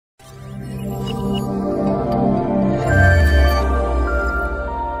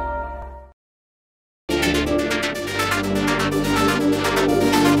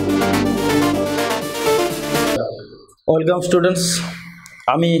Welcome students,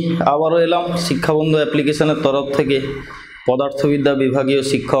 আমি আবারও এলাম শিক্ষা বন্ধু অ্যাপ্লিকেশনের তরফ থেকে পদার্থবিদ্যা বিভাগীয়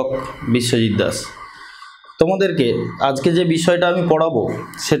শিক্ষক বিশ্বজিৎ দাস। তোমাদেরকে আজকে যে বিষয়টা আমি পড়াবো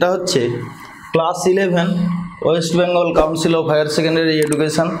সেটা হচ্ছে class 11 West Bengal council of higher secondary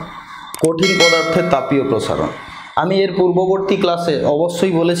education কঠিন পদার্থের তাপীয় প্রসারণ। আমি এর পূর্ববর্তী ক্লাসে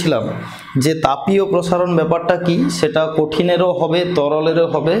অবশ্যই বলেছিলাম যে তাপীয় প্রসারণ ব্যাপারটা কি, সেটা কঠিনেরও হবে, তরলেরও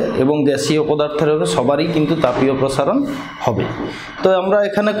হবে এবং গ্যাসীয় পদার্থের হবে, সবারই কিন্তু তাপীয় প্রসারণ হবে। তো আমরা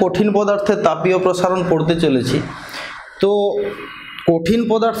এখানে কঠিন পদার্থের তাপীয় প্রসারণ পড়তে চলেছি। তো কঠিন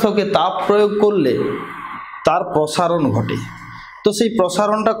পদার্থকে তাপ প্রয়োগ করলে তার প্রসারণ ঘটে। তো সেই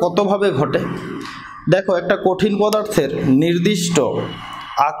প্রসারণটা কতভাবে ঘটে দেখো, একটা কঠিন পদার্থের নির্দিষ্ট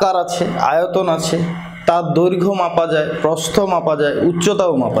আকার আছে, আয়তন আছে, তার দৈর্ঘ্য মাপা যায়, প্রস্থ মাপা যায়,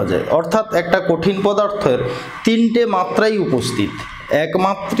 উচ্চতাও মাপা যায়। অর্থাৎ একটা কঠিন পদার্থের তিনটে মাত্রাই উপস্থিত।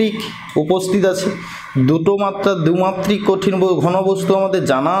 একমাত্রিক উপস্থিত আছে, দ্বিমাত্রিক কঠিন ঘনবস্তু আমাদের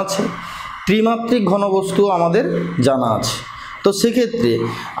জানা আছে, ত্রিমাত্রিক ঘনবস্তু আমাদের জানা আছে। তো সেক্ষেত্রে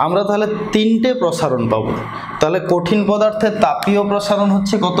আমরা তাহলে তিনটে প্রসারণ পাব। তাহলে কঠিন পদার্থের তাপীয় প্রসারণ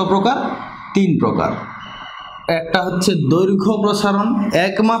হচ্ছে কত প্রকার? তিন প্রকার। একটা হচ্ছে দৈর্ঘ্য প্রসারণ,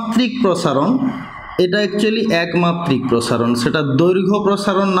 একমাত্রিক প্রসারণ, এটা অ্যাকচুয়ালি একমাত্রিক প্রসারণ, সেটা দৈর্ঘ্য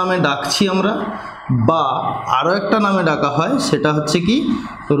প্রসারণ নামে ডাকছি আমরা, বা আরও একটা নামে ডাকা হয়, সেটা হচ্ছে কি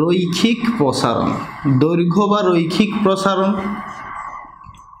রৈখিক প্রসারণ, দৈর্ঘ্য বা রৈখিক প্রসারণ।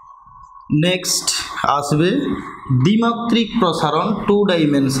 নেক্সট আসবে দ্বিমাত্রিক প্রসারণ, 2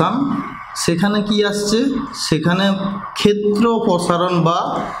 ডাইমেনশন। সেখানে কি আসছে? সেখানে ক্ষেত্র প্রসারণ বা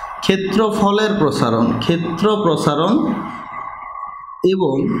ক্ষেত্রফলের প্রসারণ, ক্ষেত্র প্রসারণ।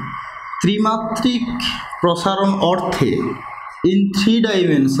 এবং ত্রিমাত্রিক প্রসারণ অর্থে ইন 3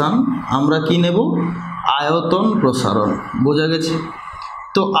 ডাইমেনশন আমরা কি নেব? আয়তন প্রসারণ। বোঝা গেছে?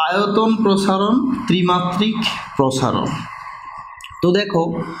 তো আয়তন প্রসারণ, ত্রিমাত্রিক প্রসারণ। তো দেখো,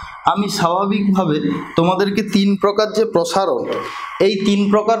 আমি স্বাভাবিকভাবে তোমাদেরকে 3 প্রকার যে প্রসারণ, এই 3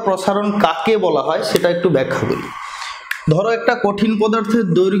 প্রকার প্রসারণ কাকে বলা হয় সেটা একটু ব্যাখ্যা করি। ধরো একটা কঠিন পদার্থের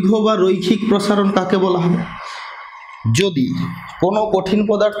দৈর্ঘ্য বা রৈখিক প্রসারণ কাকে বলা হয়? যদি কোনো কঠিন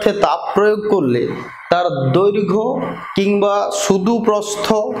পদার্থে তাপ প্রয়োগ করলে তার দৈর্ঘ্য কিংবা শুধু প্রস্থ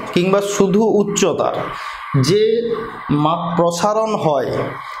কিংবা শুধু উচ্চতার যে প্রসারণ হয়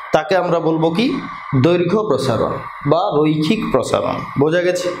তাকে আমরা বলবো কি? দৈর্ঘ্য প্রসারণ বা রৈখিক প্রসারণ। বোঝা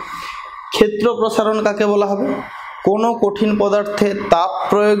গেছে? ক্ষেত্র প্রসারণ কাকে বলা হবে? কোনো কঠিন পদার্থে তাপ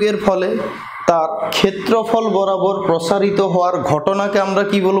প্রয়োগের ফলে তার ক্ষেত্রফল বরাবর প্রসারিত হওয়ার ঘটনাকে আমরা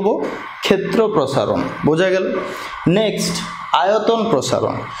কি বলবো? ক্ষেত্র প্রসারণ। বোঝা গেল? নেক্সট আয়তন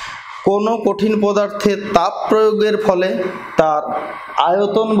প্রসারণ। কোনো কঠিন পদার্থে তাপ প্রয়োগের ফলে তার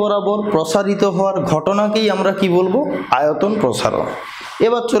আয়তন বরাবর প্রসারিত হওয়ার ঘটনাকেই আমরা কি বলবো? আয়তন প্রসারণ।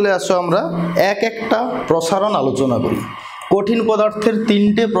 এবার চলে আসো আমরা এক একটা প্রসারণ আলোচনা করি। কঠিন পদার্থের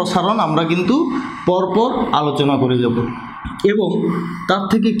 3টে প্রসারণ আমরা কিন্তু পরপর আলোচনা করে যাব এবং তার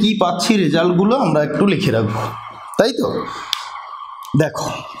থেকে কি পাচ্ছি রেজাল্টগুলো আমরা একটু লিখে রাখবো, তাই তো? দেখো,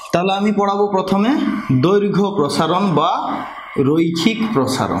 তাহলে আমি পড়াবো প্রথমে দৈর্ঘ্য প্রসারণ বা রৈখিক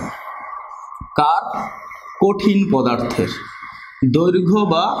প্রসারণ। কার? কঠিন পদার্থের দৈর্ঘ্য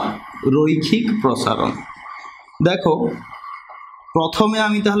বা রৈখিক প্রসারণ। দেখো, প্রথমে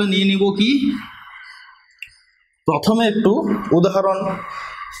আমি তাহলে নিয়ে নিব কি? প্রথমে একটু উদাহরণ,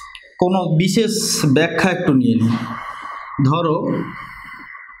 কোনো বিশেষ ব্যাখ্যা একটু নিয়ে নিই। ধরো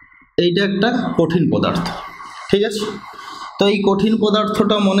এইটা একটা কঠিন পদার্থ, ঠিক আছে? তো এই কঠিন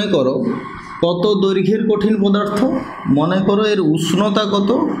পদার্থটা মনে করো কত দৈর্ঘ্যের কঠিন পদার্থ? মনে করো এর উষ্ণতা কত?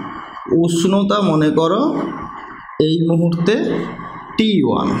 উষ্ণতা মনে করো এই মুহূর্তে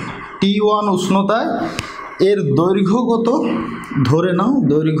T1 উষ্ণতায়। এর দৈর্ঘ্য কত? ধরে নাও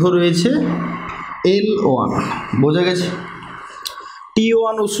দৈর্ঘ্য রয়েছে L1। বোঝা গেছে?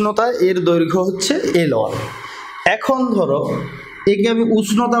 T1 উষ্ণতায় এর দৈর্ঘ্য হচ্ছে L1। এখন ধরো একে আমি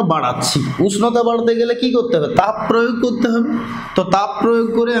উষ্ণতা বাড়াচ্ছি। উষ্ণতা বাড়াতে গেলে কি করতে হবে? তাপ প্রয়োগ করতে হবে। তো তাপ প্রয়োগ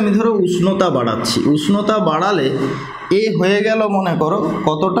করে আমি ধরো উষ্ণতা বাড়াচ্ছি। উষ্ণতা বাড়ালে এ হয়ে গেল মনে করো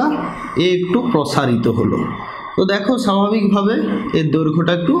কতটা? এ একটু প্রসারিত হলো। তো দেখো স্বাভাবিকভাবে এর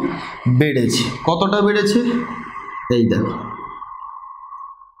দৈর্ঘ্যটা একটু বেড়েছে। কতটা বেড়েছে? এই দেখো,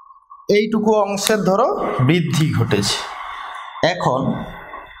 এইটুকু অংশের ধরো বৃদ্ধি ঘটেছে। এখন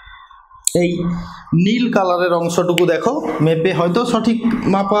এই নীল কালারের অংশটুকু দেখো, মেপে হয়তো সঠিক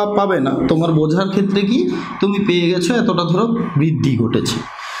মাপা পাবে না, তোমার বোঝার ক্ষেত্রে কি তুমি পেয়ে গেছো এতটা ধরো বৃদ্ধি ঘটেছে।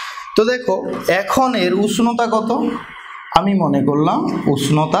 তো দেখো এখন এর উষ্ণতা কত? আমি মনে করলাম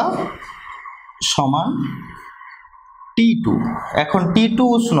উষ্ণতা সমান T2। এখন T2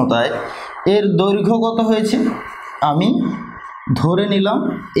 উষ্ণতায় এর দৈর্ঘ্য কত হয়েছে? আমি ধরে নিলাম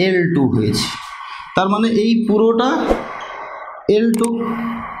L2 হয়েছে। তার মানে এই পুরোটা L2,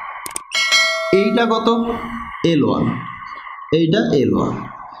 এইটা কত L1, এইটা L1,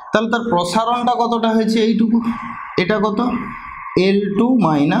 তাহলে তার প্রসারণটা কতটা হয়েছে এইটুকু, এটা কত L2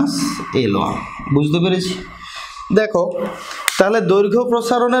 মাইনাস L1। বুঝতে পেরেছি? দেখো তাহলে দৈর্ঘ্য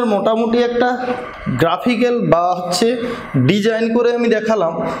প্রসারণের মোটামুটি একটা গ্রাফিক্যাল বা হচ্ছে ডিজাইন করে আমি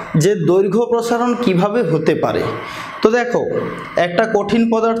দেখালাম যে দৈর্ঘ্য প্রসারণ কিভাবে হতে পারে। তো দেখো একটা কঠিন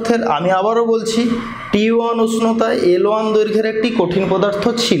পদার্থের, আমি আবারও বলছি, T1 উষ্ণতায় L1 দৈর্ঘ্যের একটি কঠিন পদার্থ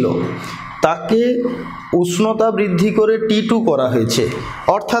ছিল, তাকে উষ্ণতা বৃদ্ধি করে T2 করা হয়েছে,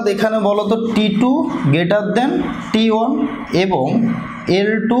 অর্থাৎ এখানে বলতো T2 গ্রেটার দেন T1 এবং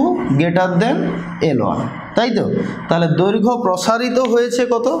L2 গ্রেটার দেন L1, তাই তো? তাহলে দৈর্ঘ্য প্রসারিত হয়েছে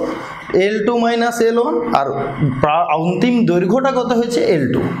কত L2 মাইনাস L1, আর অন্তিম দৈর্ঘ্যটা কত হয়েছে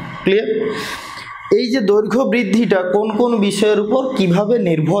L2। ক্লিয়ার? এই যে দৈর্ঘ্য বৃদ্ধিটা কোন কোন বিষয়ের উপর কিভাবে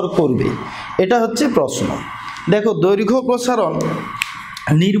নির্ভর করবে, এটা হচ্ছে প্রশ্ন। দেখো দৈর্ঘ্য প্রসারণ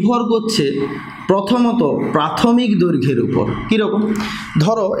নির্ভর করছে প্রথমত প্রাথমিক দৈর্ঘ্যের উপর। কীরকম?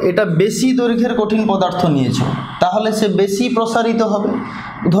 ধরো এটা বেশি দৈর্ঘ্যের কঠিন পদার্থ নিয়েছো, তাহলে সে বেশি প্রসারিত হবে।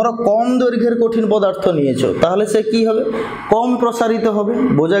 ধরো কম দৈর্ঘ্যের কঠিন পদার্থ নিয়েছো, তাহলে সে কি হবে? কম প্রসারিত হবে।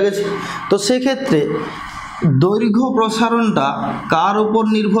 বোঝা গেছে? তো সেক্ষেত্রে দৈর্ঘ্য প্রসারণটা কার উপর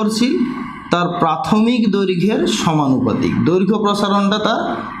নির্ভরশীল? তার প্রাথমিক দৈর্ঘ্যের সমানুপাতিক। দৈর্ঘ্য প্রসারণটা তার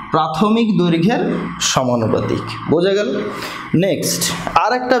প্রাথমিক দৈর্ঘ্যের সমানুপাতিক। বোঝা গেল? নেক্সট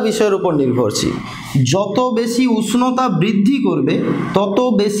আর একটা বিষয়ের উপর নির্ভরশীল, যত বেশি উষ্ণতা বৃদ্ধি করবে তত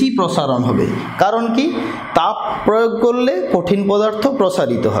বেশি প্রসারণ হবে। কারণ কি? তাপ প্রয়োগ করলে কঠিন পদার্থ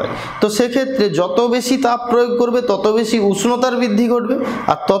প্রসারিত হয়। তো সেক্ষেত্রে যত বেশি তাপ প্রয়োগ করবে তত বেশি উষ্ণতার বৃদ্ধি ঘটবে,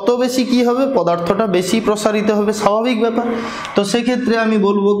 আর তত বেশি কি হবে? পদার্থটা বেশি প্রসারিত হবে। স্বাভাবিক ব্যাপার। তো সেক্ষেত্রে আমি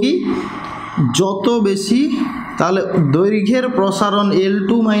বলবো কি, যত বেশি, তাহলে দৈর্ঘ্যের প্রসারণ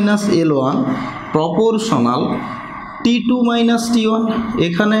L2 minus L1 proportional T2 minus T1।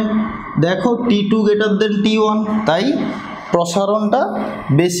 এখানে দেখো T2 গ্রেটার দেন T1, তাই প্রসারণটা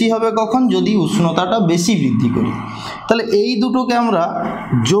বেশি হবে কখন? যদি উষ্ণতাটা বেশি বৃদ্ধি করি। তাহলে এই দুটোকে আমরা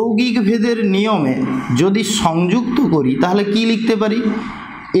যৌগিক ভেদের নিয়মে যদি সংযুক্ত করি তাহলে কি লিখতে পারি?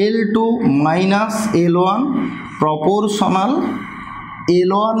 L2 minus L1 proportional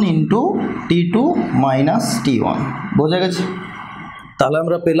L1 into T2 minus T1। বোঝা গেছে? তাহলে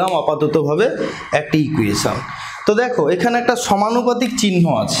আমরা পেলাম আপাততভাবে একটি ইকুয়েশন। তো দেখো এখানে একটা সমানুপাতিক চিহ্ন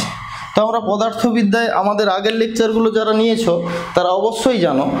আছে। তো আমরা পদার্থবিদ্যায় আমাদের আগের লেকচারগুলো যারা নিয়েছো তারা অবশ্যই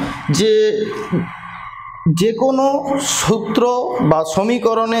জানো যে কোনো সূত্র বা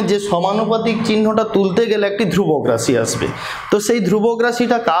সমীকরণে যে সমানুপাতিক চিহ্নটা তুলতে গেলে একটি ধ্রুবক রাশি আসবে। তো সেই ধ্রুবক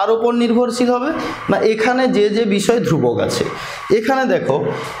রাশিটা কার উপর নির্ভরশীল হবে? না এখানে যে যে বিষয় ধ্রুবক আছে। এখানে দেখো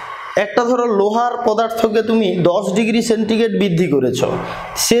একটা ধরো লোহার পদার্থকে তুমি 10 ডিগ্রি সেন্টিগ্রেড বৃদ্ধি করেছ,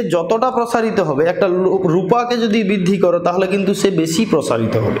 সে যতটা প্রসারিত হবে, একটা রূপাকে যদি বৃদ্ধি করো তাহলে কিন্তু সে বেশি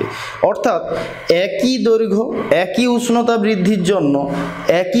প্রসারিত হবে। অর্থাৎ একই দৈর্ঘ্য একই উষ্ণতা বৃদ্ধির জন্য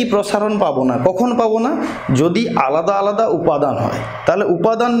একই প্রসারণ পাবো না। কখন পাবো না? যদি আলাদা আলাদা উপাদান হয়, তাহলে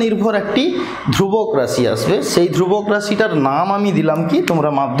উপাদান নির্ভর একটি ধ্রুবক রাশি আসবে। সেই ধ্রুবক রাশিটার নাম আমি দিলাম কি, তোমরা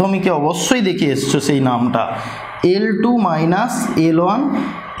মাধ্যমিকে অবশ্যই দেখে এসছো সেই নামটা, L2 minus L1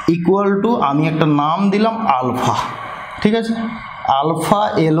 equal to, আমি একটা নাম দিলাম আলফা। ঠিক আছে? Alpha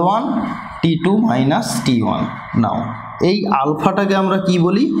L1 T2 minus T1। নাও এই আলফাটাকে আমরা কি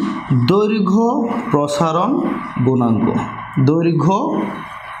বলি? দৈর্ঘ্য প্রসারণ গুণাঙ্ক। দৈর্ঘ্য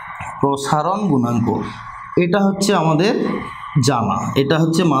প্রসারণ গুণাঙ্ক, এটা হচ্ছে আমাদের জানা, এটা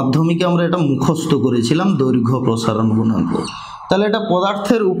হচ্ছে মাধ্যমিকে আমরা এটা মুখস্থ করেছিলাম, দৈর্ঘ্য প্রসারণ গুণাঙ্ক। তাহলে এটা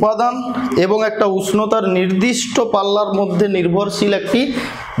পদার্থের উপাদান এবং একটা উষ্ণতার নির্দিষ্ট পাল্লার মধ্যে নির্ভরশীল একটি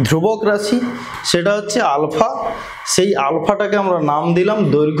ধ্রুবক রাশি, সেটা হচ্ছে আলফা। সেই আলফাটাকে আমরা নাম দিলাম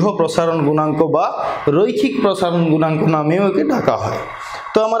দৈর্ঘ্য প্রসারণ গুণাঙ্ক বা রৈখিক প্রসারণ গুণাঙ্ক নামেও একে ডাকা হয়।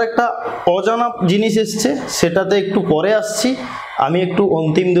 তো আমার একটা অজানা জিনিস এসছে, সেটাতে একটু পরে আসছি। আমি একটু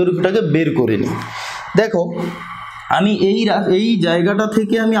অন্তিম দৈর্ঘ্যটাকে বের করে নিই। দেখো আমি এই জায়গাটা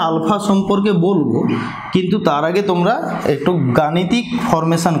থেকে আমি আলফা সম্পর্কে বলবো, কিন্তু তার আগে তোমরা একটু গাণিতিক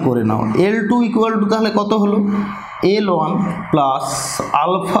ফরমেশন করে নাও। L2 ইকুয়াল টু তাহলে কত হলো? L1 plus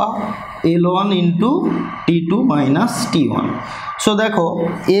alpha L1 into T2 minus T1। So দেখো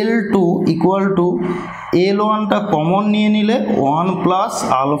L2 ইকুয়াল টু L1টা কমন নিয়ে নিলে 1 plus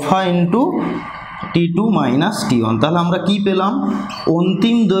alpha into T2 minus T1। তাহলে আমরা কি পেলাম?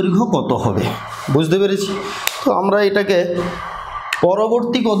 অন্তিম দৈর্ঘ্য কত হবে। বুঝতে পেরেছি? তো আমরা এটাকে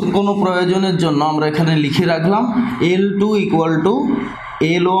পরবর্তী কোনো প্রয়োজনের জন্য আমরা এখানে লিখে রাখলাম, L2 equal to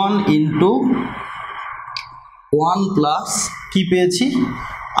L1 into 1 plus কি পেয়েছি?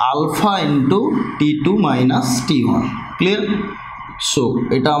 Alpha into T2 minus T1। Clear? So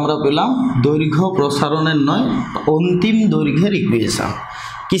এটা আমরা পেলাম দৈর্ঘ্য প্রসারণের নয়, অন্তিম দৈর্ঘ্যের ইকুয়েশন।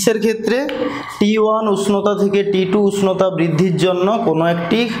 কিসের ক্ষেত্রে? T1 উষ্ণতা থেকে T2 উষ্ণতা বৃদ্ধির জন্য কোনো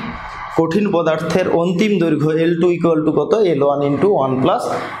একটি কঠিন পদার্থের অন্তিম দৈর্ঘ্য L2 ইকুয়াল টু কত? L1 into 1 plus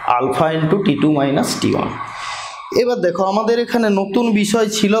alpha into T2 minus T1। এবার দেখো আমাদের এখানে নতুন বিষয়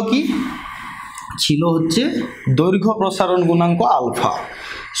ছিল কি? ছিল হচ্ছে দৈর্ঘ্য প্রসারণ গুণাঙ্ক আলফা।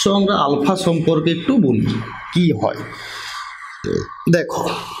 সো আমরা আলফা সম্পর্কে একটু বলি কি হয়। দেখো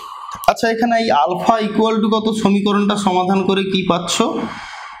আচ্ছা, এখানে এই আলফা ইকুয়াল টু কত? সমীকরণটা সমাধান করে কি পাচ্ছ?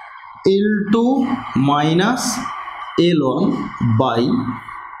 L2 minus L1 by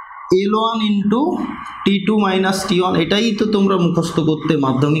L1 into T2 minus T1। এটাই তো তোমরা মুখস্থ করতে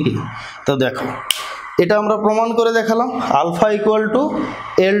মাধ্যমিকে। তো দেখো এটা আমরা প্রমাণ করে দেখালাম। Alpha equal to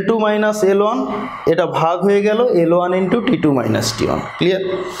L2 minus L1, এটা ভাগ হয়ে গেল L1 into T2 minus T1। Clear?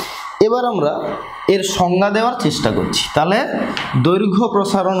 এবার আমরা এর সংজ্ঞা দেওয়ার চেষ্টা করছি। তাহলে দৈর্ঘ্য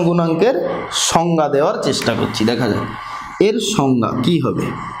প্রসারণ গুণাঙ্কের সংজ্ঞা দেওয়ার চেষ্টা করছি। দেখা যাক এর সংজ্ঞা কি হবে।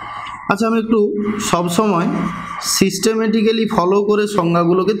 আচ্ছা, আমি একটু সবসময় সিস্টেমেটিক্যালি ফলো করে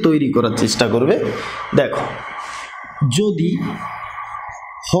সংজ্ঞাগুলোকে তৈরি করার চেষ্টা করবে। দেখো, যদি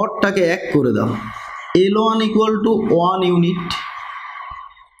হরটাকে 1 করে দাও, L1 ইকুয়াল টু 1 ইউনিট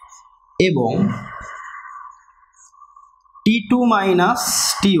এবং T2 minus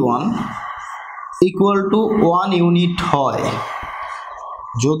T1 equal to 1 unit হয়,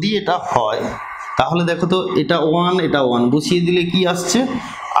 যদি এটা হয় তাহলে দেখো তো এটা 1 এটা 1 বসিয়ে দিলে কি আসছে?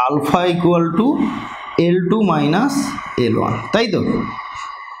 Alpha equal to L2 minus L1, তাই তো?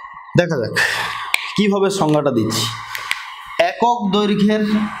 দেখা যাক কিভাবে সংজ্ঞাটা দিচ্ছি। একক দৈর্ঘ্যের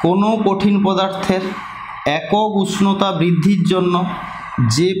কোনো কঠিন পদার্থের একক উষ্ণতা বৃদ্ধির জন্য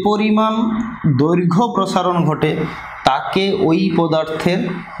যে পরিমাণ দৈর্ঘ্য প্রসারণ ঘটে তাকে ওই পদার্থের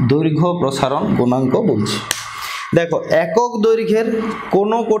দৈর্ঘ্য প্রসারণ গুণাঙ্ক বলছি। দেখো, একক দৈর্ঘ্যের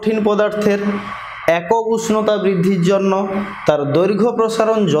কোনো কঠিন পদার্থের একক উষ্ণতা বৃদ্ধির জন্য তার দৈর্ঘ্য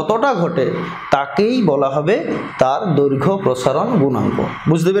প্রসারণ যতটা ঘটে তাকেই বলা হবে তার দৈর্ঘ্য প্রসারণ গুণাঙ্ক।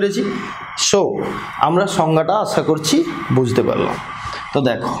 বুঝতে পেরেছি? সো আমরা সংজ্ঞাটা আশা করছি বুঝতে পারলাম। তো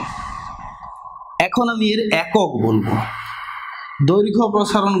দেখো, এখন আমি এর একক বলবো। দৈর্ঘ্য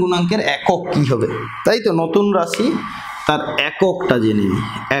প্রসারণ গুণাঙ্কের একক কি হবে? তাই তো, নতুন রাশি, তার এককটা জেনে নিই।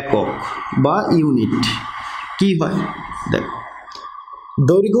 একক বা ইউনিট কি হয়? দেখো,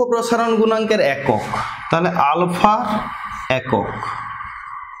 দৈর্ঘ্য প্রসারণ গুণাঙ্কের একক, তাহলে আলফার একক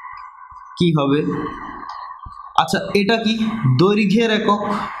কি হবে? আচ্ছা, এটা কি? দৈর্ঘ্যের একক,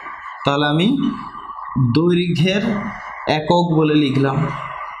 তাহলে আমি দৈর্ঘ্যের একক বলে লিখলাম।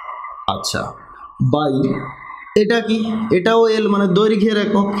 আচ্ছা, বাই এটা কি? এটাও এল, মানে দৈর্ঘ্যের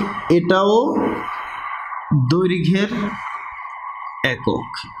একক, এটাও দৈর্ঘ্যের একক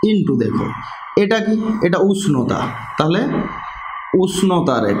ইন্টু দেখো এটা কি? এটা উষ্ণতা, তাহলে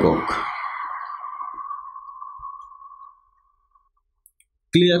উষ্ণতার একক।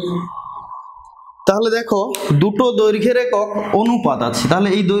 ক্লিয়ার? তাহলে দেখো দুটো দৈর্ঘ্যের একক অনুপাত আছে, তাহলে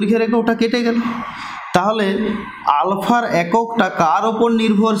এই দৈর্ঘ্যের এককটা কেটে গেল। তাহলে আলফার এককটা কার ওপর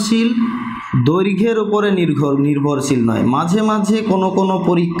নির্ভরশীল? দৈর্ঘ্যের উপরে নির্ভরশীল নয়। মাঝে মাঝে কোনো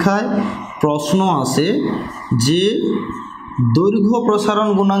পরীক্ষায় প্রশ্ন আসে যে দৈর্ঘ্য প্রসারণ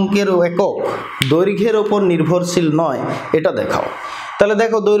গুণাঙ্কের একক দৈর্ঘ্যের ওপর নির্ভরশীল নয়, এটা দেখাও। তাহলে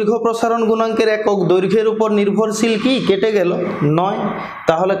দেখো, দৈর্ঘ্য প্রসারণ গুণাঙ্কের একক দৈর্ঘ্যের উপর নির্ভরশীল কি? কেটে গেল, নয়।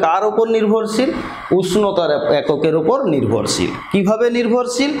 তাহলে কার উপর নির্ভরশীল? উষ্ণতার এককের উপর নির্ভরশীল। কিভাবে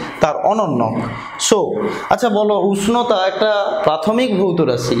নির্ভরশীল? তার অনন্যক। সো আচ্ছা বলো, উষ্ণতা একটা প্রাথমিক ভৌত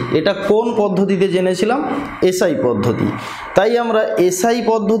রাশি, এটা কোন পদ্ধতিতে জেনেছিলাম? এসআই পদ্ধতি। তাই আমরা এসআই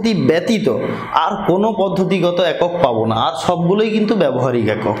পদ্ধতি ব্যতীত আর কোনো পদ্ধতিগত একক পাবো না, আর সবগুলোই কিন্তু ব্যবহারিক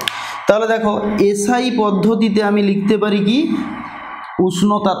একক। তাহলে দেখো, এসআই পদ্ধতিতে আমি লিখতে পারি কি?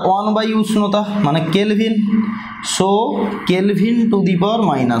 উষ্ণতা 1 বাই উষ্ণতা মানে kelvin, so kelvin to the পাওয়ার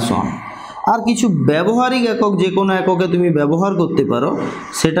 -1। আর কিছু ব্যবহারিক একক, যে কোনো এককে তুমি ব্যবহার করতে পারো,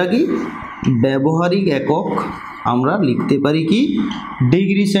 সেটা কি? ব্যবহারিক একক আমরা লিখতে পারি কি?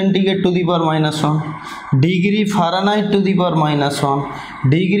 Degree centigrade to the power -1, degree Fahrenheit to the power -1,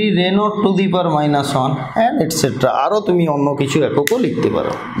 degree Reynold to the power -1 and etcetera. আরও তুমি অন্য কিছু এককও লিখতে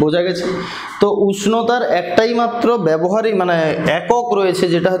পারো। বোঝা গেছে? তো উষ্ণতার একটাই মাত্র ব্যবহারিক মানে একক রয়েছে,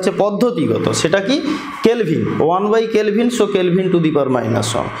 যেটা হচ্ছে পদ্ধতিগত, সেটা কি? Kelvin, 1 by kelvin, so kelvin to the power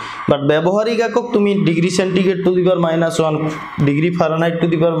 -1। But ব্যবহারিক একক তুমি degree centigrade to the power -1, degree Fahrenheit to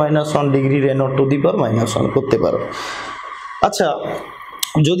the power -1, degree Reynold to the পাওয়ার -1 করতে পারো। আচ্ছা,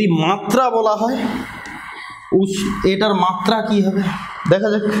 যদি মাত্রা বলা হয়, এটার মাত্রা কি হবে দেখা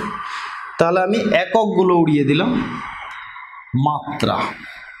যাক। তাহলে আমি এককগুলো উড়িয়ে দিলাম। মাত্রা,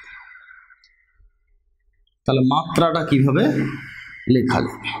 তাহলে মাত্রাটা কিভাবে? লেখা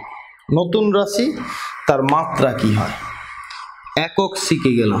যাবে। নতুন রাশি, তার মাত্রা কি হয়, একক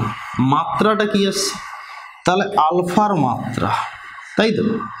শিখে গেলাম, মাত্রাটা কি আসছে, তাহলে আলফার মাত্রা, তাই তো,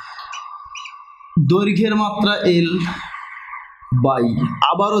 দৈর্ঘ্যের মাত্রা এল বাই,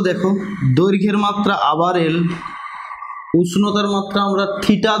 আবারও দেখো দৈর্ঘ্যের মাত্রা আবার এল, উষ্ণতার মাত্রা আমরা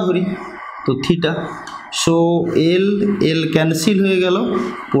থিটা ধরি, তো থিটা, সো এল এল ক্যান্সেল হয়ে গেল,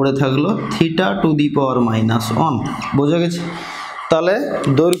 পড়ে থাকলো থিটা টু দি পাওয়ার -1, বোঝা গেছে। তাহলে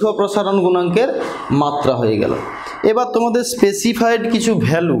দৈর্ঘ্য প্রসারণ গুণাঙ্কের মাত্রা হয়ে গেল। এবার তোমাদের স্পেসিফাইড কিছু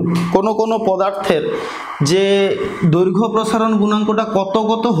ভ্যালু, কোনো কোনো পদার্থের যে দৈর্ঘ্য প্রসারণ গুণাঙ্কটা কত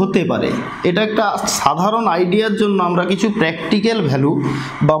কত হতে পারে, এটা একটা সাধারণ আইডিয়ার জন্য আমরা কিছু প্র্যাকটিক্যাল ভ্যালু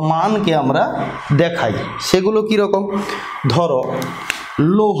বা মানকে আমরা দেখাই। সেগুলো কীরকম, ধরো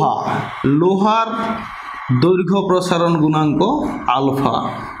লোহার দৈর্ঘ্য প্রসারণ গুণাঙ্ক আলফা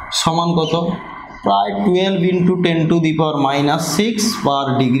সমান কত, প্রায় 12 × 10⁻⁻6 পার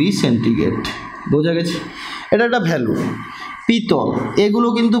ডিগ্রি সেন্টিগ্রেড, বোঝা গেছে। এটা একটা ভ্যালু। পিতল, এগুলো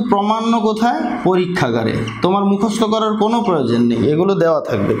কিন্তু প্রমাণ্য কোথায়, পরীক্ষাগারে, তোমার মুখস্থ করার কোনো প্রয়োজন নেই, এগুলো দেওয়া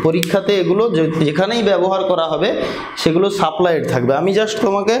থাকবে পরীক্ষাতে, এগুলো যেখানেই ব্যবহার করা হবে সেগুলো সাপ্লাইড থাকবে। আমি জাস্ট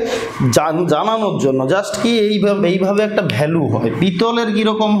তোমাকে জানানোর জন্য, জাস্ট কি এইভাবে একটা ভ্যালু হয়। পিতলের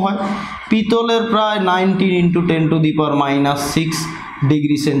কীরকম হয়, পিতলের প্রায় 19 × 10⁻6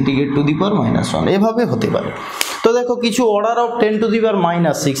 ডিগ্রি সেন্টিগ্রেড টু দি পাওয়ার -1, এভাবে হতে পারে। তো দেখো কিছু অর্ডার অফ 10 টু দি পাওয়ার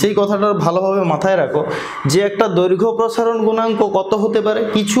 -6, এই কথাটা ভালোভাবে মাথায় রাখো যে একটা দৈর্ঘ্য প্রসারণ গুণাঙ্ক কত হতে পারে,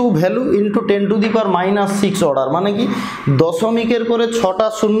 কিছু value into 10 to the power -6 order, মানে কি দশমিকের পরে 6টা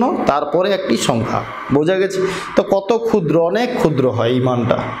শূন্য, তারপরে একটি সংখ্যা, বোঝা গেছে। তো কত ক্ষুদ্র, অনেক ক্ষুদ্র হয় এই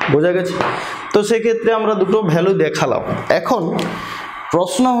মানটা, বোঝা গেছে। তো সেক্ষেত্রে আমরা দুটো ভ্যালু দেখালাম। এখন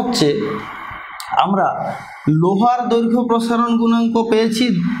প্রশ্ন হচ্ছে, আমরা লোহার দৈর্ঘ্য প্রসারণ গুণাঙ্ক পেয়েছি,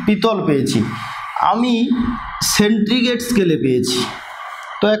 পিতল পেয়েছি, আমি সেন্টিগ্রেড স্কেলে পেয়েছি।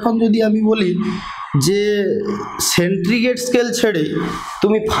 তো এখন যদি আমি বলি যে সেন্টিগ্রেড স্কেল ছেড়ে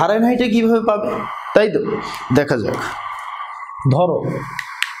তুমি ফারেনহাইটে কিভাবে পাবে, তাই তো, দেখা যাক। ধরো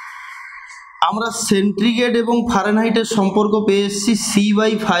আমরা সেন্টিগ্রেড এবং ফারেনহাইটের সম্পর্ক পেয়ে এসেছি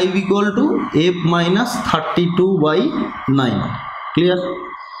C/5 = F - 32/9, clear.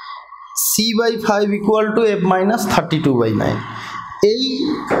 C/5 = F - 32/9, এই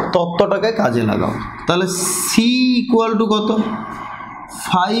তত্ত্বটাকে কাজে লাগাও। তাহলে C = কত,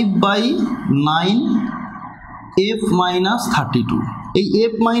 5/9 F - 32। এই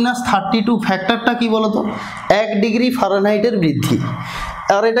F - 32 ফ্যাক্টরটা কি বলতো, 1 ডিগ্রি ফারেনহাইটের বৃদ্ধি,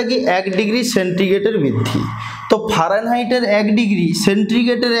 আর এটা কি 1 ডিগ্রি সেন্টিগ্রেডের বৃদ্ধি। তো ফারেনহাইটের 1 ডিগ্রি,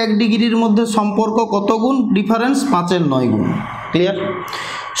 সেন্টিগ্রেডের 1 ডিগ্রির মধ্যে সম্পর্ক কত গুণ ডিফারেন্স, 5-এর 9 গুণ, ক্লিয়ার।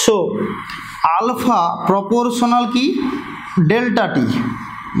 সো আলফা প্রপোর্শনাল কি, ডেল্টা টি,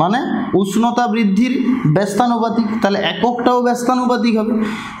 মানে উষ্ণতা বৃদ্ধির ব্যস্তানুপাতিক, তাহলে এককটাও ব্যস্তানুপাতিক হবে।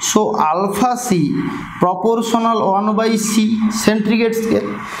 So alpha C proportional 1/c centigrade scale,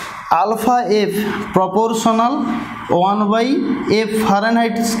 alpha F proportional 1/f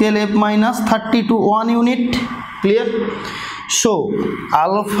Fahrenheit scale F - 32 1 unit, clear. So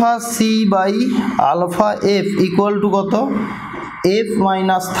alpha C by alpha F equal to কত, F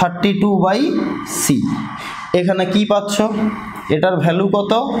 - 32/c। এখানে কি পাচ্ছ, এটার ভ্যালু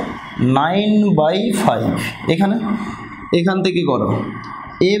কত, 9/5। এখান থেকে করো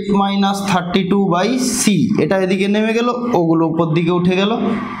F - 32/c, এটা এদিকে নেমে গেল, ওগুলো উপর দিকে উঠে গেল,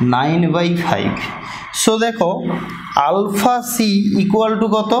 9/5। সো দেখো আলফা সি ইকুয়াল টু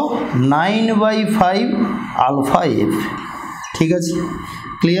কত, 9/5 আলফা এফ, ঠিক আছে,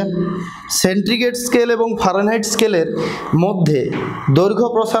 ক্লিয়ার। সেন্টিগ্রেড স্কেল এবং ফারেনহাইট স্কেলের মধ্যে দৈর্ঘ্য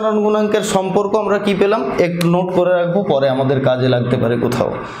প্রসারণ গুণাঙ্কের সম্পর্ক আমরা কি পেলাম, একটু নোট করে রাখবো, পরে আমাদের কাজে লাগতে পারে কোথাও।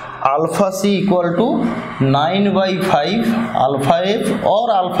 Alpha C equal to 9/5 alpha F, और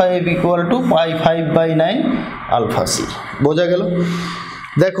alpha F equal to 5/9 alpha C, বোঝা গেল।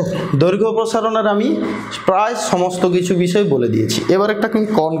 দেখো দৈর্ঘ্য প্রসারণের আমি প্রায় সমস্ত কিছু বিষয় বলে দিয়েছি, এবার একটা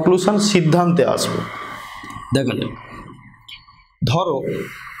কনক্লুশন, সিদ্ধান্তে আসবো। দেখা যাক, ধরো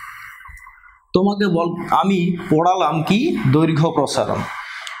তোমাকে আমি পড়ালাম কি, দৈর্ঘ্য প্রসারণ।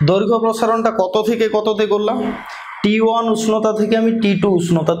 দৈর্ঘ্য প্রসারণটা কত থেকে কততে করলাম, T1 উষ্ণতা থেকে আমি T2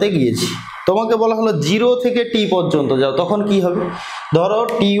 উষ্ণতাতে গিয়েছি। তোমাকে বলা হলো 0 থেকে T পর্যন্ত যাও, তখন কি হবে, ধরো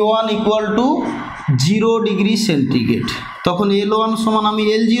T1 = 0 ডিগ্রি সেন্টিগ্রেড, তখন L1 সমান আমি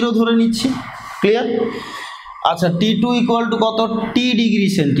L0 ধরে নিচ্ছি, ক্লিয়ার। আচ্ছা T2 = কত, T ডিগ্রি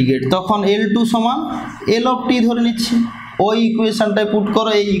সেন্টিগ্রেড, তখন L2 সমান L of T ধরে নিচ্ছি। ওই ইকুয়েশনটায় পুট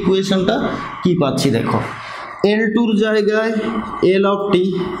করো, এই ইকুয়েশনটা কি পাচ্ছি দেখো, L2 এর জায়গায় L of T,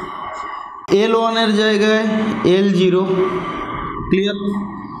 L1 এর জায়গায় L0, ক্লিয়ার।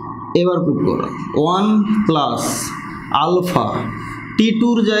 এবার পুট করো 1 + আলফা T2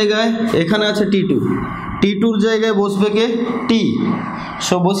 জায়গায় এখানে আছে T2, T2 জায়গায় বসবে কে T,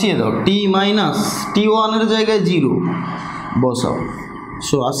 সো বসিয়ে দাও T মাইনাস T1 এর জায়গায় 0 বসাও,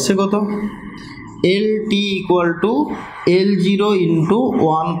 সো আসছে কত LT equal to L0 into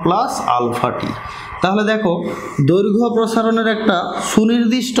 1 plus alpha টি। তাহলে দেখো দৈর্ঘ্য প্রসারণের একটা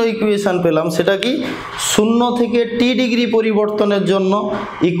সুনির্দিষ্ট ইকুয়েশন পেলাম, সেটা কি 0 থেকে T ডিগ্রি পরিবর্তনের জন্য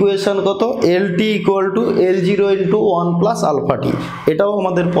ইকুয়েশন কত LT equal to L0 into 1 plus alpha টি। এটাও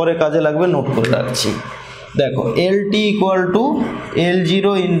আমাদের পরে কাজে লাগবে, নোট করে রাখছি। দেখো LT equal to L0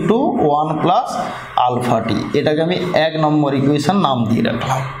 into 1 plus alpha টি, এটাকে আমি 1 নম্বর ইকুয়েশন নাম দিয়ে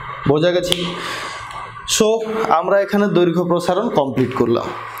রাখলাম। বোঝা গেছে? সো আমরা এখানে দৈর্ঘ্য প্রসারণ কমপ্লিট করলাম।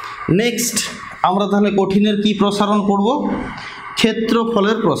 নেক্সট আমরা তাহলে কঠিনের কি প্রসারণ করব?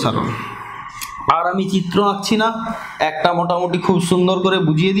 ক্ষেত্রফলের প্রসারণ। আর আমি চিত্র আঁকছি না, একটা মোটামুটি খুব সুন্দর করে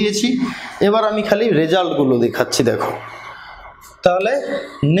বুঝিয়ে দিয়েছি, এবার আমি খালি রেজাল্টগুলো দেখাচ্ছি। দেখো তাহলে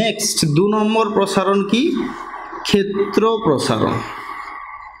নেক্সট 2 নম্বর প্রসারণ কি? ক্ষেত্র প্রসারণ।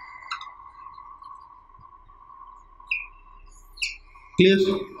 ক্লিয়ার?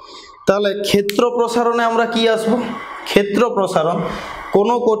 তাহলে ক্ষেত্র প্রসারণে আমরা কি আসবো? ক্ষেত্র প্রসারণ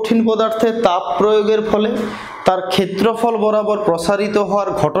কোনো কঠিন পদার্থে তাপ প্রয়োগের ফলে তার ক্ষেত্রফল বরাবর প্রসারিত হওয়ার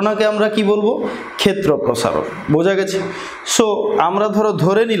ঘটনাকে আমরা কি বলবো? ক্ষেত্র প্রসারণ। বোঝা গেছে? সো আমরা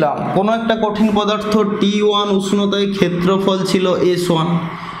ধরে নিলাম কোনো একটা কঠিন পদার্থ T1 উষ্ণতায় ক্ষেত্রফল ছিল S1,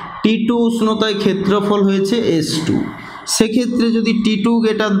 T2 উষ্ণতায় ক্ষেত্রফল হয়েছে S2। সেক্ষেত্রে যদি T2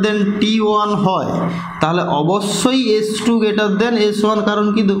 গ্রেটার দেন T1 হয় তাহলে অবশ্যই S2 গ্রেটার দেন S1, কারণ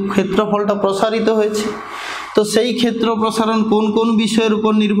কি ক্ষেত্রফলটা প্রসারিত হয়েছে। তো সেই ক্ষেত্র প্রসারণ কোন কোন বিষয়ের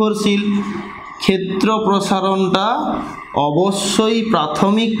উপর নির্ভরশীল? ক্ষেত্র প্রসারণটা অবশ্যই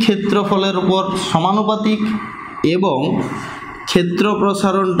প্রাথমিক ক্ষেত্রফলের উপর সমানুপাতিক, এবং ক্ষেত্র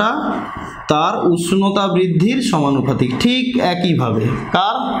প্রসারণটা তার উষ্ণতা বৃদ্ধির সমানুপাতিক, ঠিক একইভাবে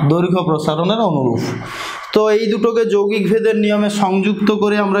কার? দৈর্ঘ্য প্রসারণের অনুরূপ। তো এই দুটোকে যৌগিক ভেদের নিয়মে সংযুক্ত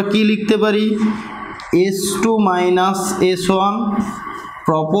করে আমরা কি লিখতে পারি? S2 minus S1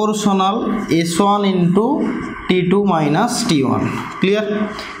 proportional S1 into T2 minus T1। Clear?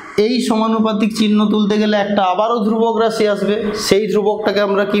 এই সমানুপাতিক চিহ্ন তুলতে গেলে একটা আবারও ধ্রুবক রাশি আসবে, সেই ধ্রুবকটাকে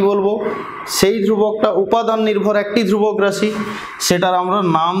আমরা কি বলবো? সেই ধ্রুবকটা উপাদান নির্ভর একটি ধ্রুবক রাশি, সেটার আমরা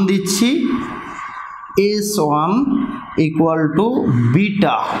নাম দিচ্ছি S1 equal to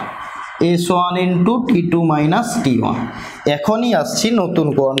beta S1 into T2 minus T1। এখনই আসছি নতুন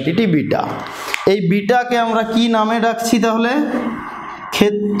কোয়ান্টিটি বিটা। এই বিটাকে আমরা কি নামে ডাকছি তাহলে?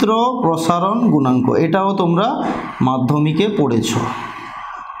 ক্ষেত্র প্রসারণ গুণাঙ্ক। এটাও তোমরা মাধ্যমিকে পড়েছ,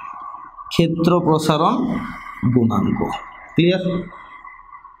 ক্ষেত্র প্রসারণ গুণাঙ্ক। ক্লিয়ার?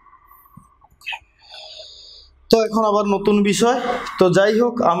 তো এখন আবার নতুন বিষয়। তো যাই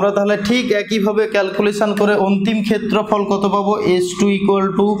হোক, আমরা তাহলে ঠিক একইভাবে ক্যালকুলেশন করে অন্তিম ক্ষেত্রফল কত পাবো? S2 equal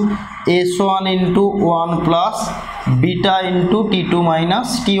to S1 into 1 plus beta into T2 minus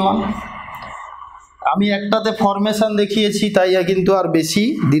T1। আমি একটাতে ফরমেশন দেখিয়েছি, তাই কিন্তু আর বেশি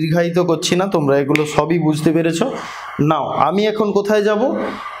দীর্ঘায়িত করছি না, তোমরা এগুলো সবই বুঝতে পেরেছো। নাও আমি এখন কোথায় যাব?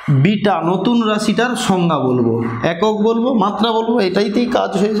 বিটা নতুন রাশিটার সংজ্ঞা বলবো, একক বলবো, মাত্রা বলবো, এটাইতেই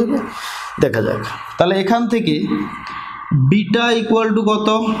কাজ হয়ে যাবে। দেখা যাক। তাহলে এখান থেকে বিটা ইকুয়াল টু কত?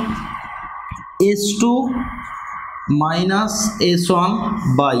 S2 minus S1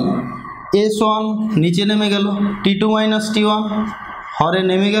 by S1 নিচে নেমে গেল, T2 মাইনাস T1 হরে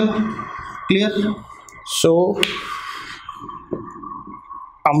নেমে গেল। ক্লিয়ার? সো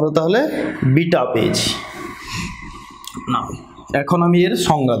আমরা তাহলে বিটা পেয়েছি। না, এখন আমি এর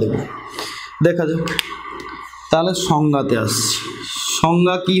সংজ্ঞা দেব, দেখা যাক। তাহলে সংজ্ঞাতে আসছি।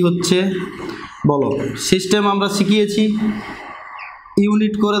 সংজ্ঞা কি হচ্ছে বলো? সিস্টেম আমরা শিখিয়েছি,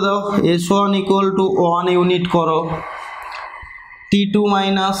 ইউনিট করে দাও। S1 ইকুয়াল টু 1 ইউনিট করো, T2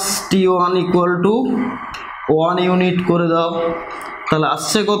 minus T1 equal to 1 unit করে দাও। তাহলে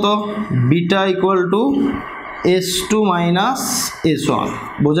আসছে কত? Beta equal to S2 minus S1।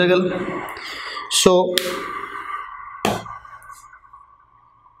 বোঝা গেল?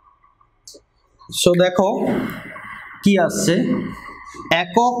 সো দেখো কি আসছে।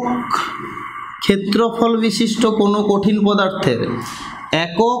 একক ক্ষেত্রফল বিশিষ্ট কোনো কঠিন পদার্থের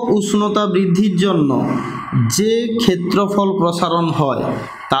একক উষ্ণতা বৃদ্ধির জন্য যে ক্ষেত্রফল প্রসারণ হয়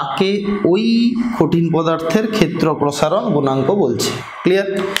তাকে ওই কঠিন পদার্থের ক্ষেত্র প্রসারণ গুণাঙ্ক বলছে। ক্লিয়ার?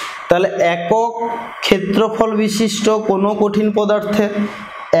 তাহলে একক ক্ষেত্রফল বিশিষ্ট কোনো কঠিন পদার্থের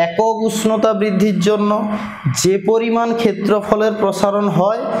একক উষ্ণতা বৃদ্ধির জন্য যে পরিমাণ ক্ষেত্রফলের প্রসারণ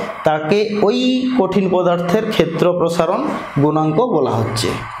হয় তাকে ওই কঠিন পদার্থের ক্ষেত্র প্রসারণ গুণাঙ্ক বলা হচ্ছে।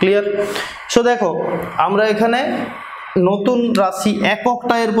 ক্লিয়ার? সো দেখো আমরা এখানে নতুন রাশি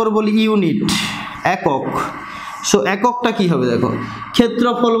এককটা এরপর বলি ইউনিট। একক সো এককটা কি হবে দেখো,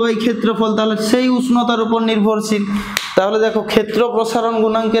 ক্ষেত্রফল বাই ক্ষেত্রফল, তাহলে সেই উষ্ণতার উপর নির্ভরশীল। তাহলে দেখো ক্ষেত্র প্রসারণ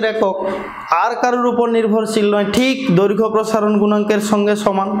গুণাঙ্কের একক আর কারোর উপর নির্ভরশীল নয়, ঠিক দৈর্ঘ্য প্রসারণ গুণাঙ্কের সঙ্গে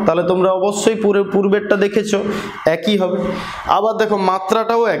সমান। তাহলে তোমরা অবশ্যই পূর্বেরটা দেখেছো, একই হবে। আবার দেখো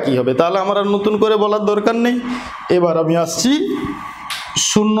মাত্রাটাও একই হবে, তাহলে আমার আর নতুন করে বলার দরকার নেই। এবার আমি আসছি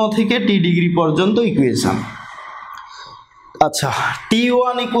 0 থেকে টি ডিগ্রি পর্যন্ত ইকুয়েশন। আচ্ছা,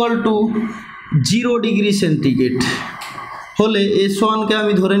 T1 equal to 0 degree centigrade হলে S1কে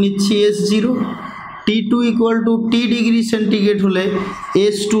আমি ধরে নিচ্ছি S0, T2 equal to T degree centigrade হলে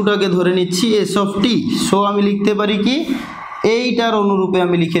S2টাকে ধরে নিচ্ছি S অফ টি। সো আমি লিখতে পারি কি, এইটার অনুরূপে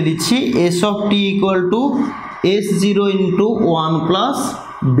আমি লিখে দিচ্ছি S of T equal to S0 into 1 plus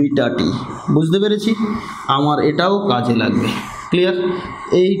beta টি। বুঝতে পেরেছি? আমার এটাও কাজে লাগবে, ক্লিয়ার?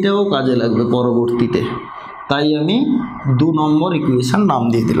 এইটাও কাজে লাগবে পরবর্তীতে, তাই আমি 2 নম্বর ইকুয়েশন নাম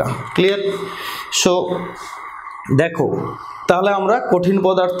দিয়ে দিলাম, ক্লিয়ার? সো দেখো, তাহলে আমরা কঠিন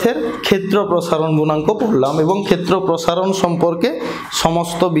পদার্থের ক্ষেত্র প্রসারণ গুণাঙ্ক পড়লাম এবং ক্ষেত্র প্রসারণ সম্পর্কে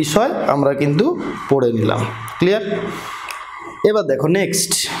সমস্ত বিষয় আমরা কিন্তু পড়ে নিলাম, ক্লিয়ার? এবার দেখো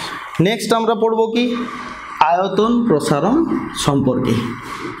নেক্সট আমরা পড়ব কি, আয়তন প্রসারণ সম্পর্কে।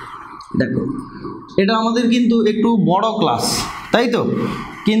 দেখো এটা আমাদের কিন্তু একটু বড় ক্লাস, তাই তো?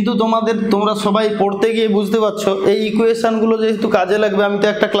 কিন্তু তোমরা সবাই পড়তে গিয়ে বুঝতে পারছো এই ইকুয়েশানগুলো যেহেতু কাজে লাগবে, আমি তো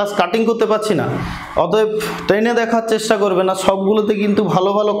একটা ক্লাস কাটিং করতে পারছি না, অতএব ট্রেনে দেখার চেষ্টা করবে না, সবগুলোতে কিন্তু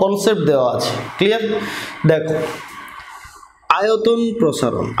ভালো ভালো কনসেপ্ট দেওয়া আছে, ক্লিয়ার? দেখো আয়তন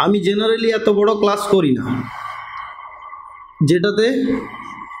প্রসারণ, আমি জেনারেলি এত বড় ক্লাস করি না, যেটাতে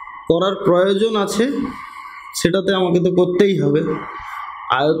করার প্রয়োজন আছে সেটাতে আমাকে তো করতেই হবে।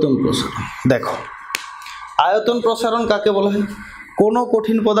 আয়তন প্রসারণ, দেখো আয়তন প্রসারণ কাকে বলা হয়? কোনো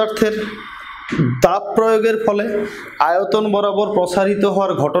কঠিন পদার্থের তাপ প্রয়োগের ফলে আয়তন বরাবর প্রসারিত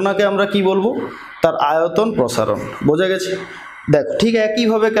হওয়ার ঘটনাকে আমরা কি বলবো? তার আয়তন প্রসারণ। বোঝা গেছে? দেখো ঠিক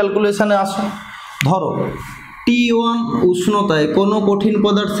একইভাবে ক্যালকুলেশনে আসো। ধরো T1 উষ্ণতায় কোনো কঠিন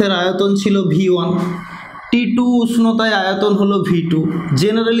পদার্থের আয়তন ছিল V1, T2 উষ্ণতায় আয়তন হলো V2।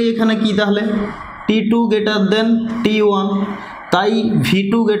 জেনারেলি এখানে কি তাহলে T2 গ্রেটার দেন T1, তাই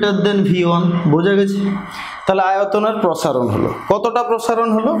V2 গ্রেটার দেন V1। বোঝা গেছে? তাহলে আয়তনের প্রসারণ হলো, কতটা প্রসারণ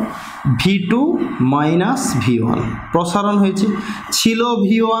হলো? V2 মাইনাস V1 প্রসারণ হয়েছে। ছিল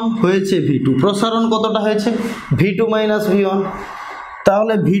V1 হয়েছে V2, প্রসারণ কতটা হয়েছে? V2 minus V1।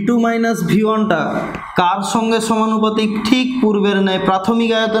 তাহলে V2 মাইনাস V1টা কার সঙ্গে সমানুপাতিক? ঠিক পূর্বের ন্যায় প্রাথমিক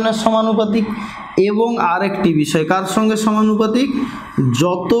আয়তনের সমানুপাতিক। এবং আরেকটি বিষয়, কার সঙ্গে সমানুপাতিক?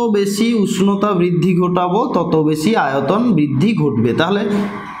 যত বেশি উষ্ণতা বৃদ্ধি ঘটাবো তত বেশি আয়তন বৃদ্ধি ঘটবে। তাহলে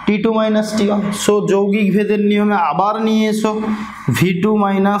T2 মাইনাস T1। সো যৌগিক ভেদের নিয়মে আবার নিয়ে এসো, V2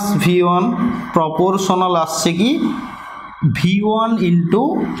 মাইনাস V1 প্রপোর্শনাল আসছে কি V1 into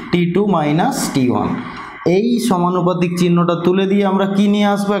T2 minus T1। এই সমানুপাতিক চিহ্নটা তুলে দিয়ে আমরা কি নিয়ে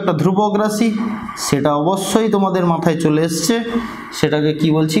আসবো? একটা ধ্রুবক রাশি, সেটা অবশ্যই তোমাদের মাথায় চলে এসছে, সেটাকে কি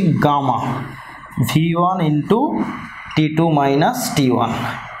বলছি? Gamma. V1 into T2 minus T1।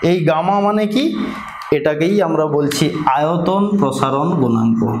 এই গামা মানে কি? এটাকেই আমরা বলছি আয়তন প্রসারণ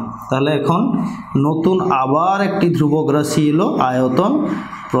গুণাঙ্ক। তাহলে এখন নতুন আবার একটি ধ্রুবক রাশি এলো, আয়তন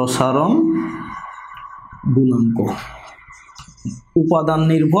প্রসারণ গুণাঙ্ক, উপাদান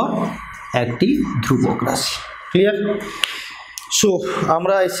নির্ভর একটি ধ্রুবক রাশি, ক্লিয়ার? সো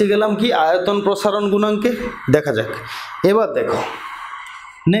আমরা এসে গেলাম কি আয়তন প্রসারণ গুণাঙ্কে। দেখা যাক এবার, দেখো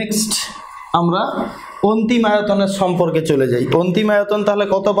নেক্সট আমরা অন্তিম আয়তনের সম্পর্কে চলে যাই। অন্তিম আয়তন তাহলে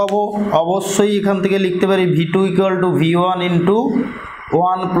কত পাবো? অবশ্যই এখান থেকে লিখতে পারি V2 equal to V1 into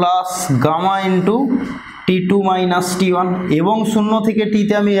 1 plus gamma into T2 minus T1। এবং 0 থেকে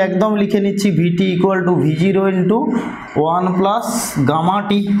টিতে আমি একদম লিখে নিচ্ছি VT equal to V0 into 1 plus gamma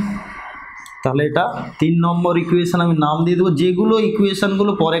টি। তাহলে এটা 3 নম্বর ইকুয়েশন আমি নাম দিয়ে দেবো। যেগুলো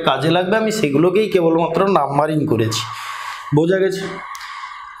ইকুয়েশনগুলো পরে কাজে লাগবে আমি সেগুলোকেই কেবলমাত্র নাম্বারিং করেছি। বোঝা গেছে?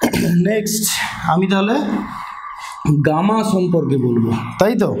 নেক্সট আমি তাহলে গামা সম্পর্কে বলবো,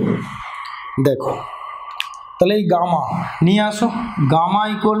 তাই তো? দেখো তাহলে এই গামা নিয়ে আসো। গামা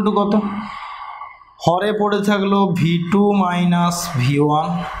ইকুয়াল টু কত? হরে পড়ে থাকলো V2 মাইনাস V1,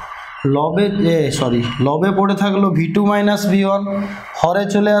 লবে পড়ে থাকলো V2 মাইনাস V1, হরে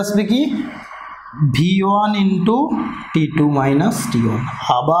চলে আসবে কি V1 into T2 minus T1।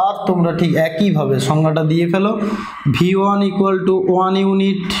 আবার তোমরা ঠিক একইভাবে সংজ্ঞাটা দিয়ে ফেলো, V1 equal to 1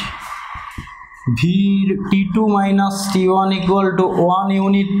 unit, T2 minus T1 equal to 1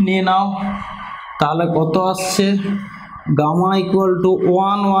 unit নিয়ে নাও। তাহলে কত আসছে? গামা ইকুয়াল টু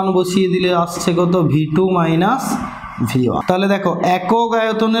 1 বসিয়ে দিলে আসছে কত? V2 minus V1। তাহলে দেখো একক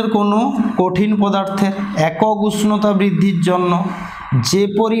আয়তনের কোনো কঠিন পদার্থের একক উষ্ণতা বৃদ্ধির জন্য যে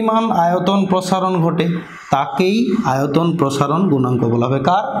পরিমাণ আয়তন প্রসারণ ঘটে তাকেই আয়তন প্রসারণ গুণাঙ্ক বলা হবে।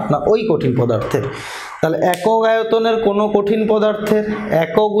 কার না? ওই কঠিন পদার্থের। তাহলে একক আয়তনের কোনো কঠিন পদার্থের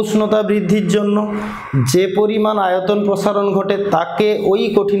একক উষ্ণতা বৃদ্ধির জন্য যে পরিমাণ আয়তন প্রসারণ ঘটে তাকে ওই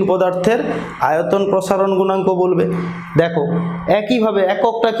কঠিন পদার্থের আয়তন প্রসারণ গুণাঙ্ক বলবে। দেখো একইভাবে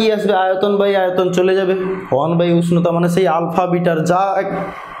এককটা কি আসবে? আয়তন বাই আয়তন চলে যাবে, 1 বাই উষ্ণতা, মানে সেই আলফা বিটার যা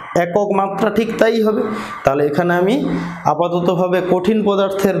একক মাত্রা ঠিক তাই হবে। তাহলে এখানে আমি আপাততভাবে কঠিন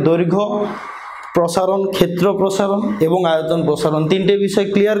পদার্থের দৈর্ঘ্য প্রসারণ, ক্ষেত্র প্রসারণ এবং আয়তন প্রসারণ তিনটে বিষয়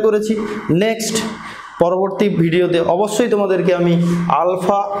ক্লিয়ার করেছি। নেক্সট পরবর্তী ভিডিওতে অবশ্যই তোমাদেরকে আমি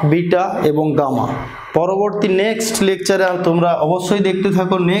আলফা, বিটা এবং গামা পরবর্তী নেক্সট লেকচারে তোমরা অবশ্যই দেখতে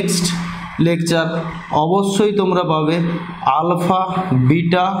থাকো। নেক্সট লেকচার অবশ্যই তোমরা পাবে আলফা,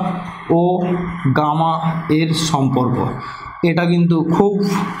 বিটা ও গামা এর সম্পর্ক। এটা কিন্তু খুব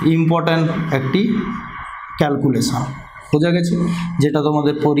ইম্পর্ট্যান্ট একটি ক্যালকুলেশন, বোঝা গেছে, যেটা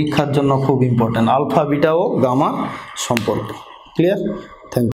তোমাদের পরীক্ষার জন্য খুব ইম্পর্ট্যান্ট, আলফা, বিটা ও গামা সম্পর্ক। ক্লিয়ার?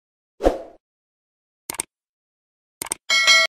 Thank you.